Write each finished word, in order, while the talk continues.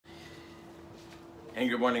And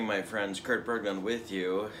good morning, my friends. Kurt Berglund with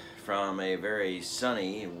you from a very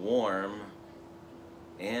sunny, warm,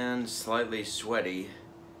 and slightly sweaty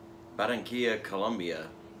Barranquilla, Colombia.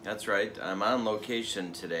 That's right, I'm on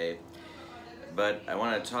location today, but I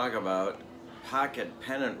want to talk about Pocket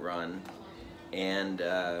Pennant Run and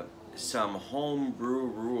some home-brew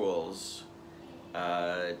rules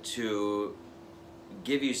to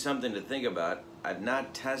give you something to think about. I've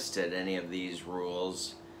not tested any of these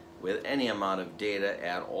rules with any amount of data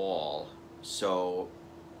at all, so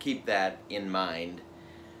keep that in mind.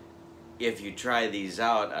 If you try these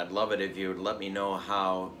out, I'd love it if you would let me know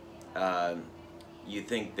how you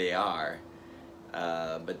think they are.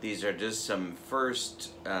 But these are just some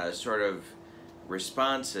first sort of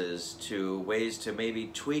responses to ways to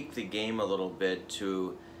maybe tweak the game a little bit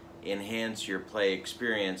to enhance your play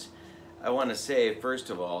experience. I want to say,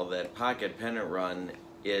 first of all, that Pocket Pennant Run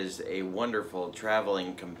is a wonderful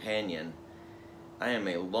traveling companion. I am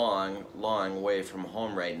a long way from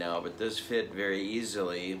home right now, but this fit very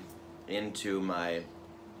easily into my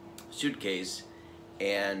suitcase,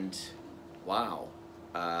 and wow,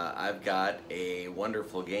 I've got a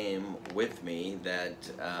wonderful game with me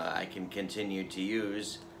that I can continue to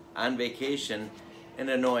use on vacation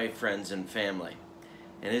and annoy friends and family.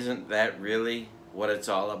 And isn't that really what it's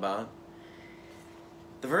all about?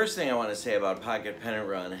 The first thing I want to say about Pocket Pennant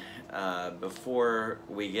Run before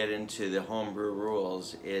we get into the homebrew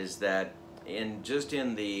rules is that in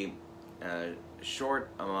the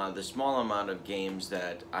the small amount of games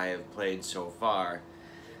that I have played so far,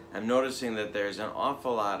 I'm noticing that there's an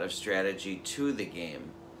awful lot of strategy to the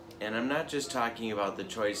game. And I'm not just talking about the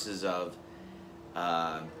choices of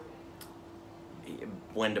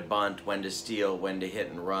when to bunt, when to steal, when to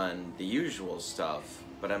hit and run, the usual stuff.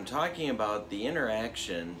 But I'm talking about the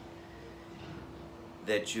interaction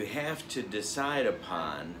that you have to decide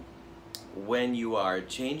upon when you are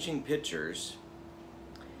changing pitchers,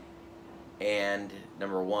 and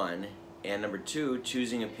number one, and number two,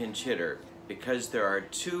 choosing a pinch hitter, because there are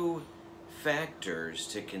two factors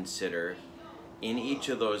to consider in each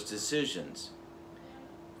of those decisions.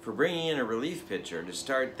 For bringing in a relief pitcher, to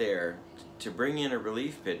start there, to bring in a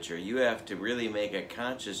relief pitcher, you have to really make a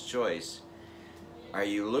conscious choice. Are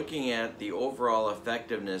you looking at the overall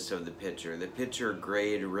effectiveness of the pitcher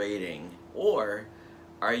grade rating, or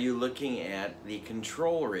are you looking at the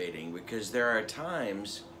control rating? Because there are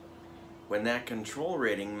times when that control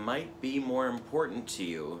rating might be more important to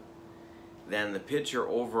you than the pitcher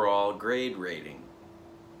overall grade rating.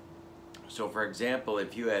 So for example,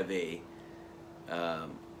 if you have a a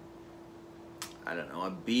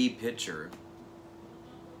B pitcher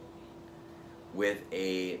with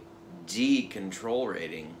a D control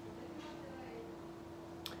rating,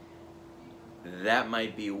 that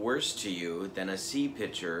might be worse to you than a C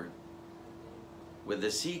pitcher with a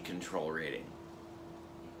C control rating.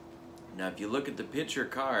 Now, if you look at the pitcher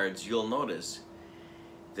cards, you'll notice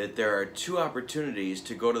that there are two opportunities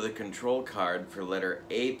to go to the control card for letter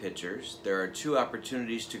A pitchers. There are two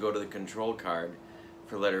opportunities to go to the control card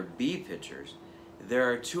for letter B pitchers. There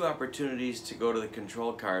are two opportunities to go to the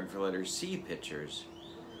control card for letter C pitchers.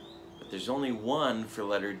 There's only one for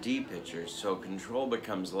letter D pitchers, so control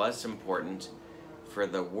becomes less important for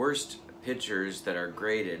the worst pitchers that are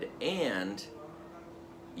graded, and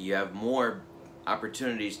you have more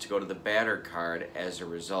opportunities to go to the batter card as a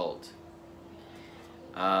result.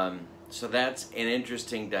 So that's an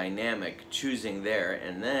interesting dynamic, choosing there.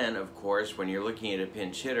 And then, of course, when you're looking at a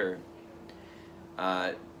pinch hitter,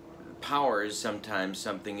 power is sometimes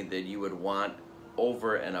something that you would want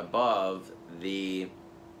over and above the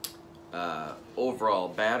overall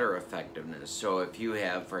batter effectiveness. So if you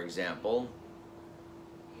have, for example,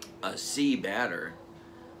 a C batter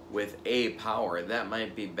with A power, that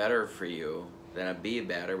might be better for you than a B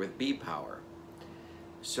batter with B power.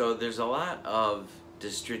 So there's a lot of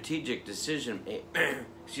strategic decision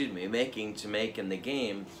making to make in the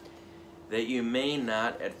game that you may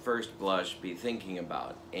not at first blush be thinking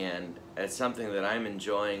about, and it's something that I'm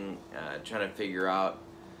enjoying trying to figure out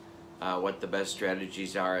what the best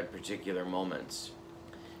strategies are at particular moments.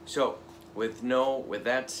 So with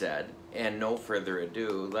that said, and no further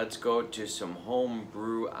ado, let's go to some home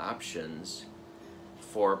brew options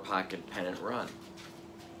for Pocket Pennant Run.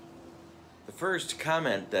 The first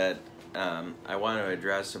comment that I want to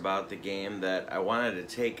address about the game that I wanted to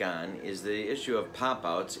take on is the issue of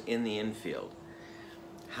pop-outs in the infield.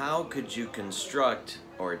 How could you construct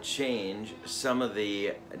or change some of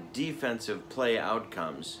the defensive play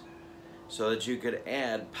outcomes so that you could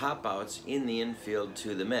add pop-outs in the infield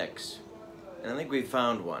to the mix? And I think we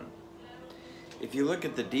found one. If you look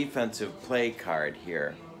at the defensive play card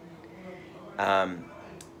here,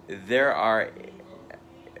 There are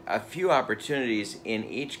a few opportunities in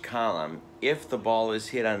each column if the ball is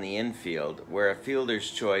hit on the infield where a fielder's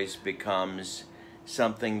choice becomes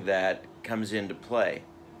something that comes into play.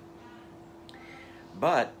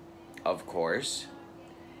 But, of course,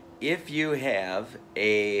 if you have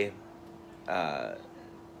a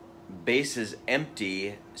bases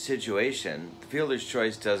empty situation, the fielder's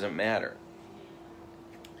choice doesn't matter.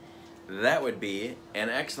 That would be an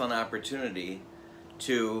excellent opportunity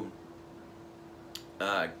to,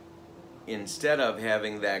 instead of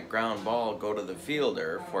having that ground ball go to the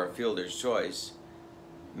fielder for a fielder's choice,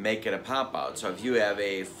 make it a pop-out. So if you have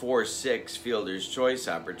a 4-6 fielder's choice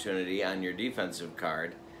opportunity on your defensive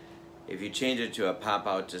card, if you change it to a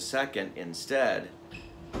pop-out to second instead,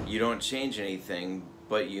 you don't change anything,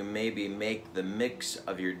 but you maybe make the mix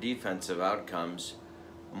of your defensive outcomes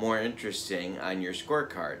more interesting on your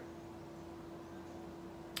scorecard.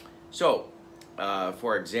 So,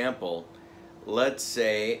 for example, let's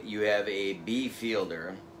say you have a B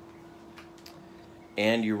fielder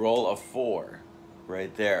and you roll a 4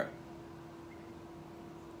 right there.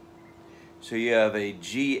 So you have a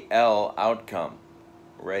GL outcome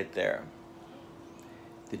right there.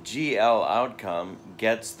 The GL outcome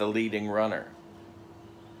gets the leading runner.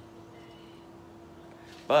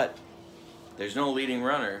 But there's no leading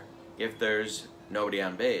runner if there's nobody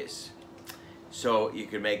on base. So you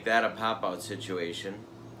could make that a pop-out situation.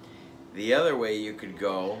 The other way you could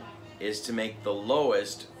go is to make the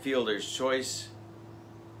lowest fielder's choice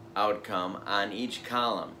outcome on each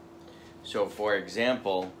column. So for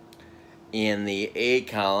example, in the A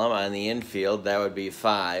column on the infield, that would be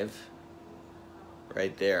 5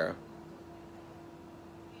 right there.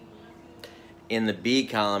 In the B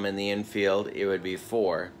column in the infield, it would be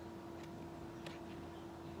 4.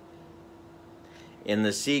 In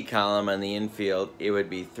the C column on the infield, it would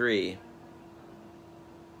be 3.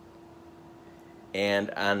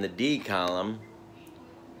 And on the D column,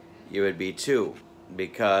 it would be 2,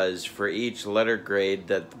 because for each letter grade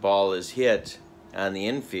that the ball is hit on the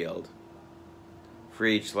infield, for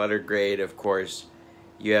each letter grade, of course,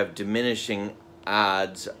 you have diminishing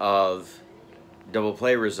odds of double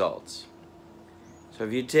play results. So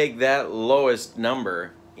if you take that lowest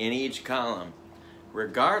number in each column,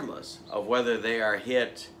 regardless of whether they are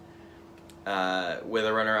hit with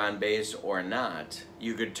a runner on base or not,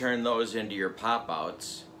 you could turn those into your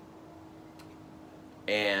pop-outs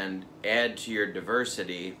and add to your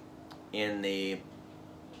diversity in the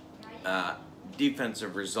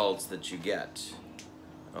defensive results that you get.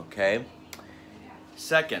 Okay?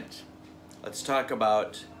 Second, let's talk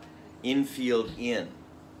about infield in.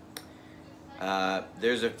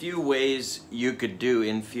 There's a few ways you could do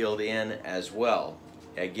infield in as well.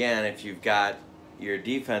 Again, if you've got your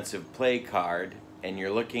defensive play card and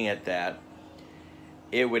you're looking at that,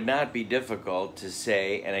 it would not be difficult to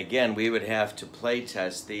say, and again, we would have to play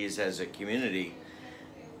test these as a community.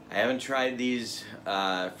 I haven't tried these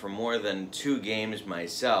for more than 2 games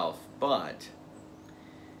myself, but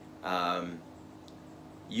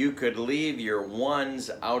you could leave your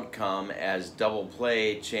ones outcome as double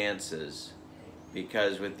play chances,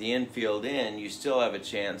 because with the infield in, you still have a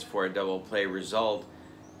chance for a double play result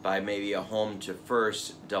by maybe a home to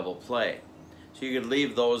first double play. So you could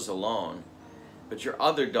leave those alone, but your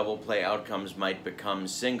other double play outcomes might become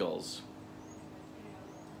singles.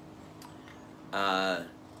 And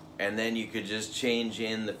then you could just change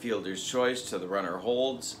in the fielder's choice to the runner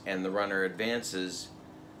holds, and the runner advances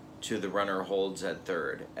to the runner holds at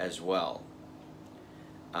third as well.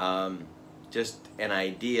 Just an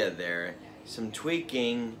idea there. Some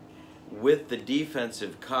tweaking with the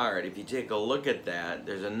defensive card. If you take a look at that,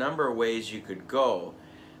 there's a number of ways you could go.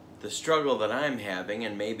 The struggle that I'm having,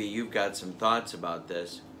 and maybe you've got some thoughts about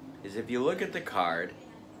this, is if you look at the card,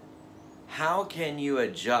 how can you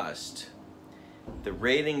adjust the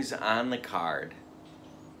ratings on the card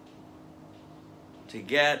to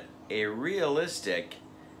get a realistic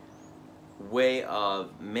way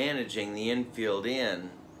of managing the infield in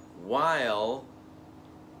while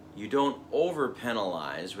you don't over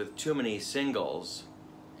penalize with too many singles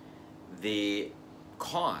the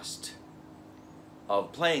cost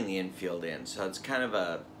of playing the infield in? So it's kind of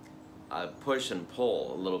a push and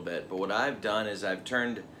pull a little bit. But what I've done is I've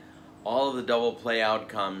turned all of the double play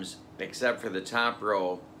outcomes, except for the top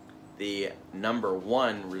row, the number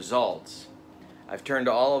 1 results, I've turned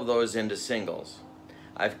all of those into singles.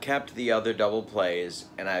 I've kept the other double plays,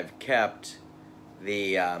 and I've kept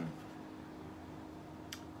the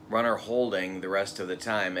runner holding the rest of the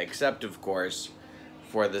time, except of course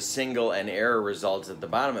for the single and error results at the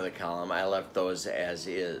bottom of the column. I left those as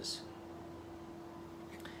is.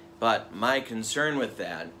 But my concern with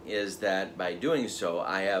that is that by doing so,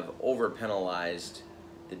 I have over-penalized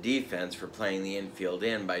the defense for playing the infield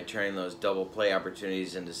in by turning those double play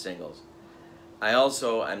opportunities into singles.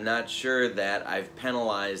 I'm not sure that I've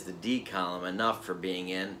penalized the D column enough for being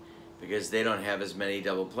in, because they don't have as many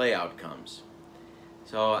double play outcomes.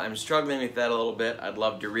 So I'm struggling with that a little bit. I'd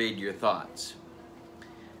love to read your thoughts.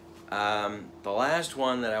 The last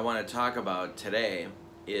one that I want to talk about today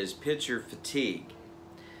is pitcher fatigue.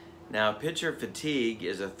 Now, pitcher fatigue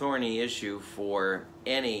is a thorny issue for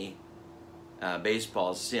any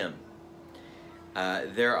baseball sim.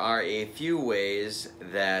 There are a few ways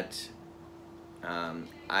that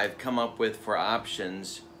I've come up with for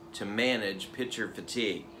options to manage pitcher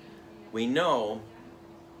fatigue. We know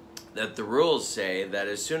that the rules say that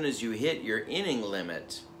as soon as you hit your inning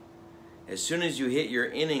limit,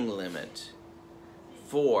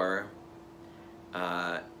 for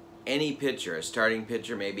any pitcher, a starting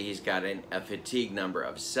pitcher, maybe he's got a fatigue number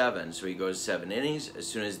of 7, so he goes 7 innings. As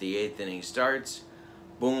soon as the 8th inning starts,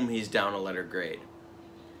 boom, he's down a letter grade.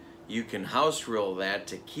 You can house rule that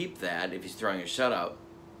to keep that if he's throwing a shutout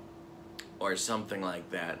or something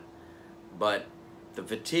like that. But the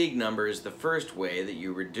fatigue number is the first way that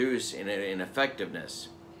you reduce in effectiveness.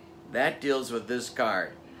 That deals with this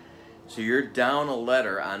card. So you're down a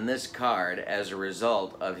letter on this card as a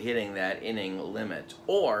result of hitting that inning limit,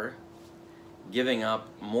 or giving up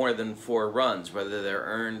more than 4 runs, whether they're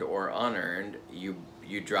earned or unearned. You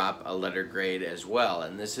drop a letter grade as well,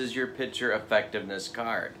 and this is your pitcher effectiveness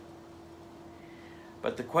card.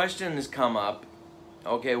 But the question has come up,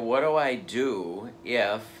 okay, what do I do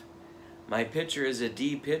if my pitcher is a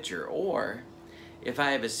D pitcher, or if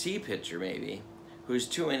I have a C pitcher maybe who's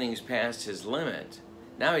 2 innings past his limit?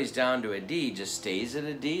 Now he's down to a D, just stays at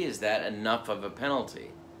a D. Is that enough of a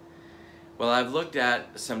penalty? Well, I've looked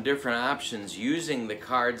at some different options using the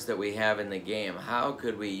cards that we have in the game. How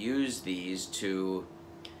could we use these to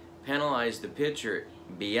penalize the pitcher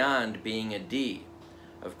beyond being a D?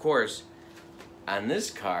 Of course, on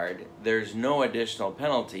this card, there's no additional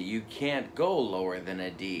penalty. You can't go lower than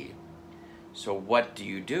a D. So what do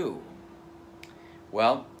you do?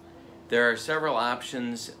 Well, there are several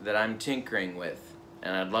options that I'm tinkering with,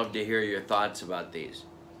 and I'd love to hear your thoughts about these.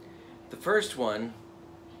 The first one,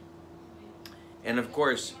 and of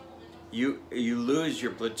course, you lose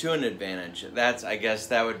your platoon advantage. I guess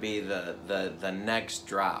that would be the next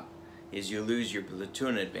drop, is you lose your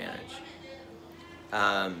platoon advantage.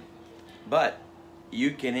 But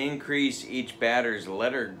you can increase each batter's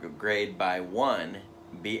letter grade by 1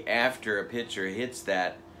 after a pitcher hits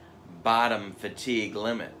that bottom fatigue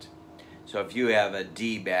limit. So if you have a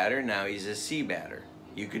D batter, now he's a C batter.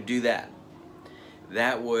 You could do that.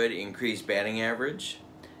 That would increase batting average.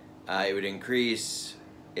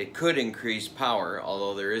 It could increase power,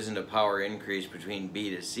 although there isn't a power increase between B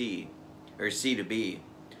to C, or C to B.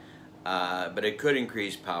 But it could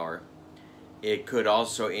increase power. It could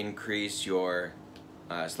also increase your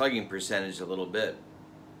slugging percentage a little bit.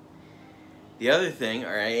 The other thing,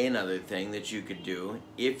 or another thing that you could do,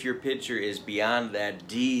 if your pitcher is beyond that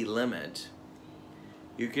D limit,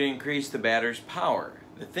 you can increase the batter's power.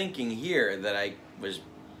 The thinking here that I was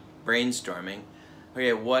brainstorming,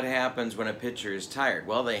 okay, what happens when a pitcher is tired?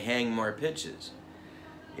 Well, they hang more pitches,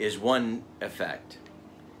 is one effect.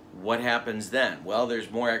 What happens then? Well,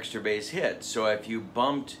 there's more extra base hits. So if you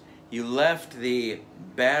left the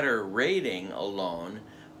batter rating alone,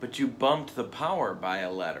 but you bumped the power by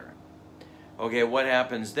a letter. Okay, what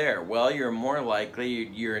happens there? Well, you're more likely,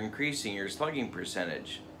 you're increasing your slugging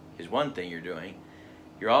percentage, is one thing you're doing.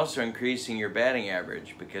 You're also increasing your batting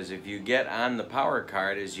average, because if you get on the power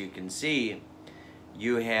card, as you can see,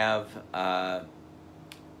 you have an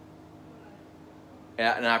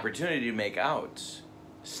opportunity to make outs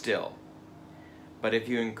still. But if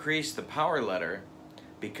you increase the power letter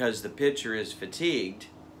because the pitcher is fatigued,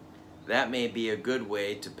 that may be a good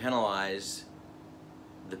way to penalize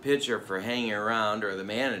the pitcher for hanging around, or the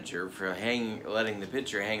manager for letting the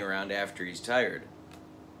pitcher hang around after he's tired.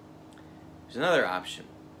 There's another option.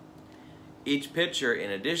 Each pitcher, in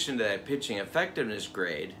addition to that pitching effectiveness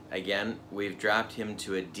grade, again, we've dropped him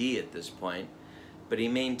to a D at this point, but he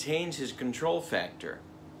maintains his control factor.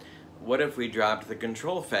 What if we dropped the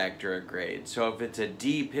control factor a grade? So if it's a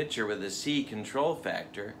D pitcher with a C control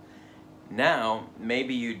factor, now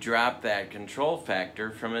maybe you drop that control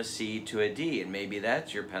factor from a C to a D, and maybe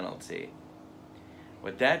that's your penalty.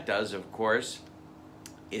 What that does, of course,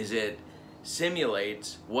 is it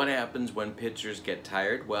simulates what happens when pitchers get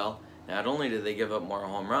tired. Well, not only do they give up more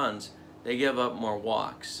home runs, they give up more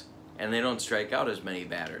walks, and they don't strike out as many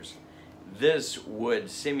batters. this would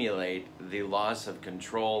simulate the loss of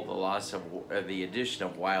control, the loss of the addition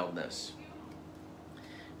of wildness.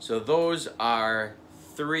 So those are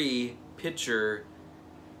 3 pitcher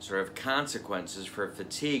sort of consequences for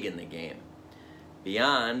fatigue in the game.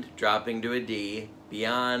 Beyond dropping to a D,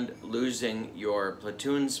 beyond losing your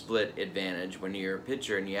platoon split advantage when you're a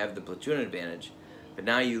pitcher and you have the platoon advantage, but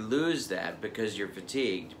now you lose that because you're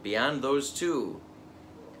fatigued. Beyond those 2,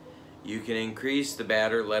 you can increase the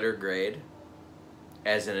batter letter grade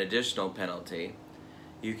as an additional penalty.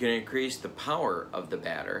 You can increase the power of the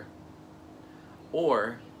batter,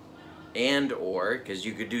 or, because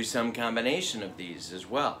you could do some combination of these as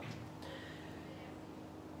well.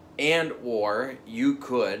 And or you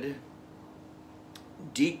could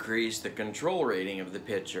decrease the control rating of the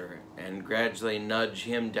pitcher and gradually nudge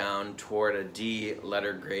him down toward a D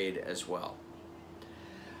letter grade as well.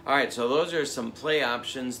 Alright, so those are some play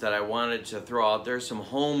options that I wanted to throw out there. Some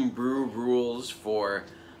home brew rules for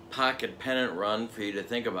pocket pennant run for you to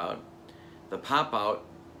think about. The pop-out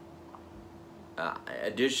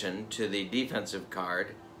addition to the defensive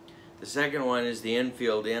card. The second one is the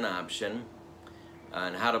infield in option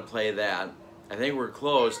and how to play that. I think we're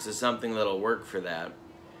close to something that'll work for that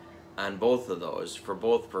on both of those, for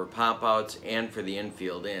pop-outs and for the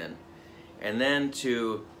infield in. And then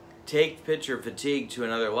to take pitcher fatigue to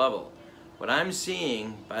another level. What I'm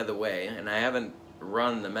seeing, by the way, and I haven't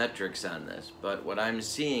run the metrics on this, but what I'm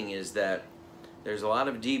seeing is that there's a lot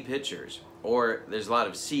of D pitchers, or there's a lot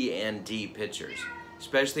of C and D pitchers,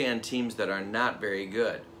 especially on teams that are not very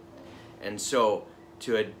good. And so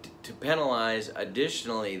to penalize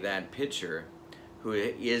additionally that pitcher who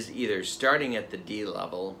is either starting at the D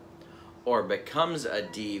level or becomes a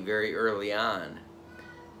D very early on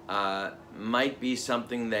might be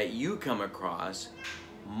something that you come across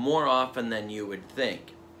more often than you would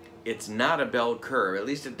think. It's not a bell curve, at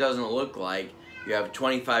least it doesn't look like you have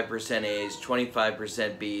 25% A's,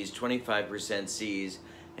 25% B's, 25% C's,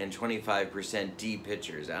 and 25% D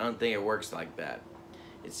pitchers. I don't think it works like that.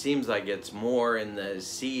 It seems like it's more in the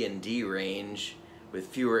C and D range with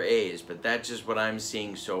fewer A's, but that's just what I'm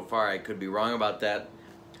seeing so far. I could be wrong about that.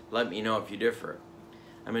 Let me know if you differ.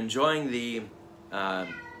 I'm enjoying the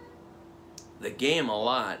game a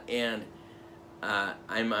lot, and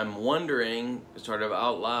I'm wondering, sort of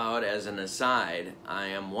out loud as an aside, I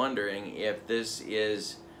am wondering if this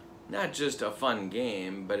is not just a fun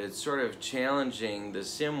game, but it's sort of challenging the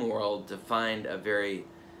sim world to find a very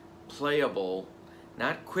playable,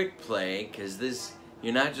 not quick play, because this,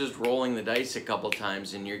 you're not just rolling the dice a couple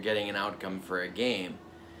times and you're getting an outcome for a game.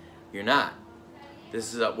 You're not.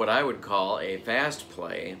 This is what I would call a fast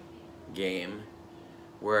play game,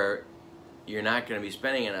 where you're not going to be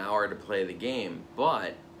spending an hour to play the game,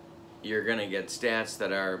 but you're going to get stats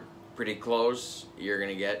that are pretty close. You're going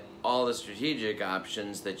to get all the strategic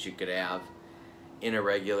options that you could have in a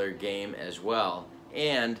regular game as well.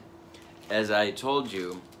 And as I told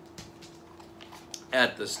you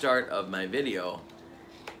at the start of my video,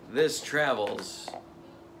 this travels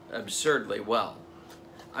absurdly well.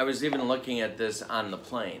 I was even looking at this on the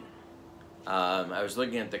plane. I was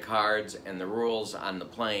looking at the cards and the rules on the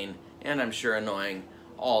plane, and I'm sure annoying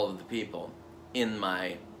all of the people in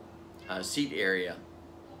my seat area.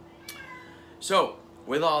 So,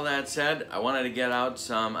 with all that said, I wanted to get out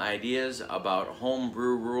some ideas about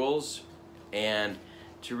homebrew rules and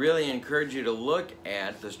to really encourage you to look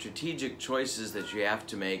at the strategic choices that you have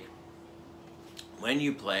to make when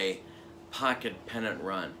you play Pocket Pennant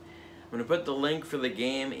Run. I'm going to put the link for the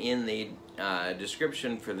game in the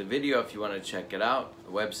description for the video if you want to check it out.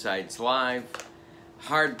 The website's live.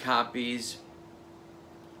 Hard copies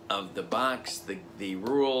of the box, the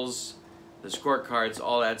rules, the scorecards,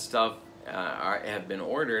 all that stuff have been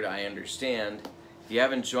ordered, I understand. If you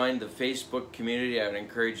haven't joined the Facebook community, I would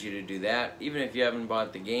encourage you to do that. Even if you haven't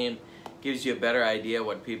bought the game, it gives you a better idea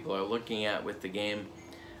what people are looking at with the game.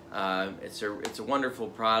 It's a wonderful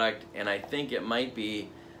product, and I think it might be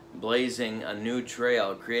blazing a new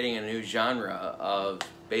trail, creating a new genre of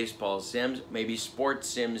baseball sims, maybe sports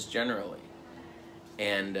sims generally.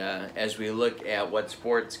 And as we look at what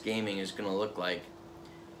sports gaming is going to look like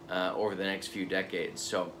over the next few decades.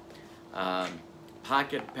 So,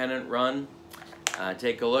 Pocket Pennant Run,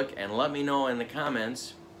 take a look and let me know in the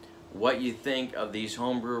comments what you think of these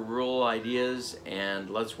homebrew rule ideas, and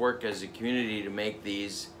let's work as a community to make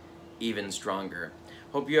these even stronger.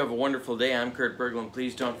 Hope you have a wonderful day. I'm Kurt Berglund.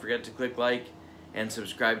 Please don't forget to click like and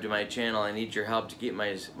subscribe to my channel. I need your help to keep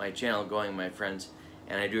my channel going, my friends,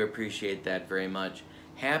 and I do appreciate that very much.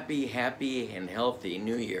 Happy and healthy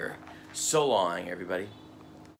New Year. So long, everybody.